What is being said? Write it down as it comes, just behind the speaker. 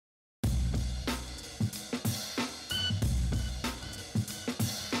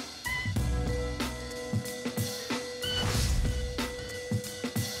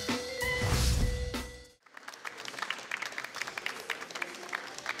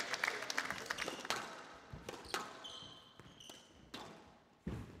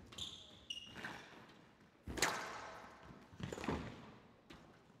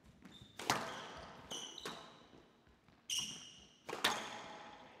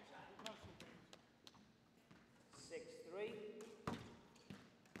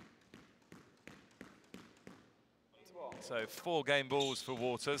So 4 game balls for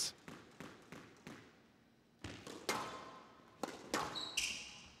Waters.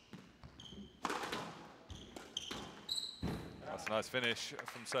 That's a nice finish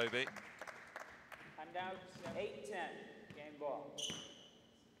from Sobhy. And out 8-10, game ball.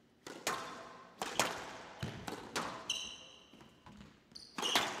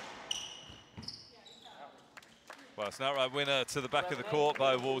 Well, it's an outright winner to the back of the court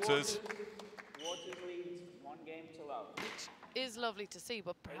by Waters. Waters leads 1 game to love. Which is lovely to see,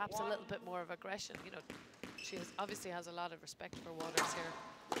 but perhaps a little bit more of aggression. You know, she obviously has a lot of respect for Waters here.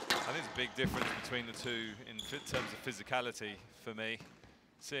 I think there's a big difference between the two in terms of physicality for me.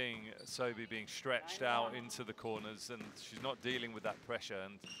 Seeing Sobhy being stretched out into the corners, and she's not dealing with that pressure.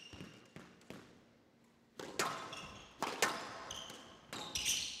 And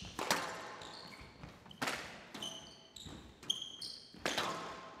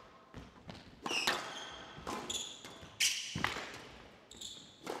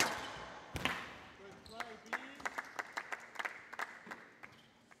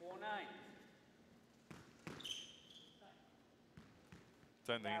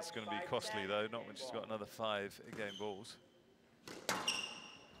don't think it's going to be costly though, not when she's got another 5 game balls.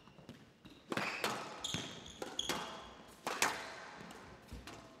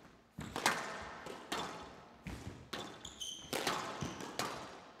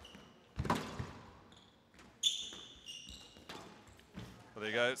 Well, there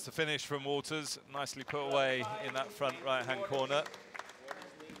you go, it's the finish from Waters, nicely put away in that front right-hand corner.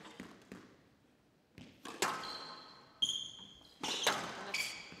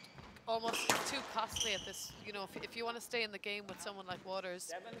 Almost too costly at this, you know, if you want to stay in the game with someone like Waters.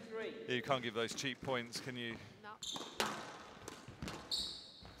 7-3. Yeah, you can't give those cheap points, can you? No.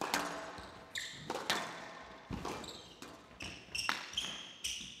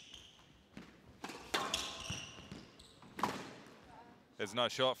 There's a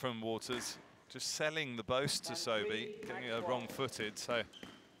nice shot from Waters, just selling the boast to Sobhy, getting her wrong-footed, so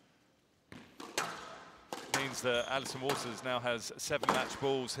means that Alison Waters now has 7 match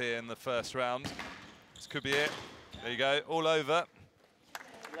balls here in the first round. This could be it. There you go, all over.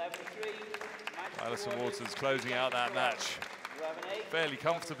 11-3. Alison Waters closing out that match fairly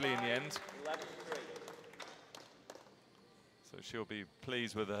comfortably in the end. 11-3. So she'll be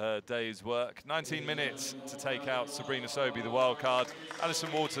pleased with her day's work. 19 minutes to take out Sabrina Sobhy, the wild card.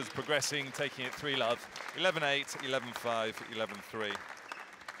 Alison Waters progressing, taking it 3-love. 11-8, 11-5, 11-3.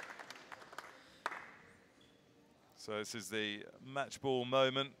 So this is the match ball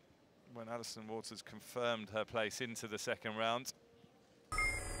moment when Alison Waters confirmed her place into the second round.